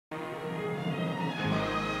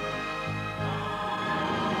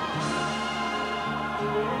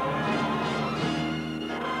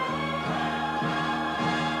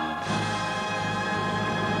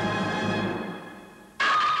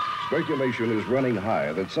Speculation is running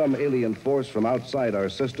high that some alien force from outside our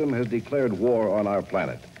system has declared war on our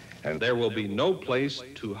planet. And there will be no place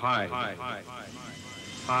to hide.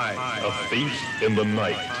 A thief in the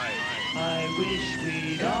night. I wish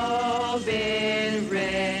we'd all been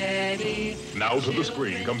ready. Now to the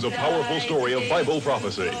screen comes a powerful story of Bible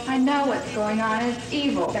prophecy. I know what's going on. It's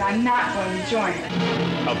evil, but I'm not going to join it.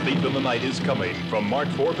 A Thief in the Night is coming from Mark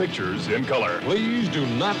IV Pictures in color. Please do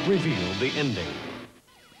not reveal the ending.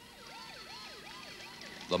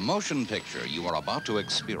 The motion picture you are about to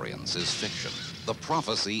experience is fiction. The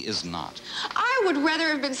prophecy is not. I would rather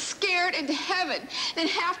have been scared into heaven than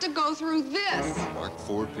have to go through this. Mark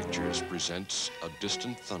IV Pictures presents A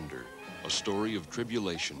Distant Thunder, a story of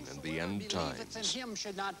tribulation and the end times. Believeth in him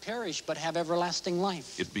should not perish, but have everlasting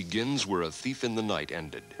life. It begins where A Thief in the Night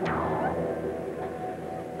ended.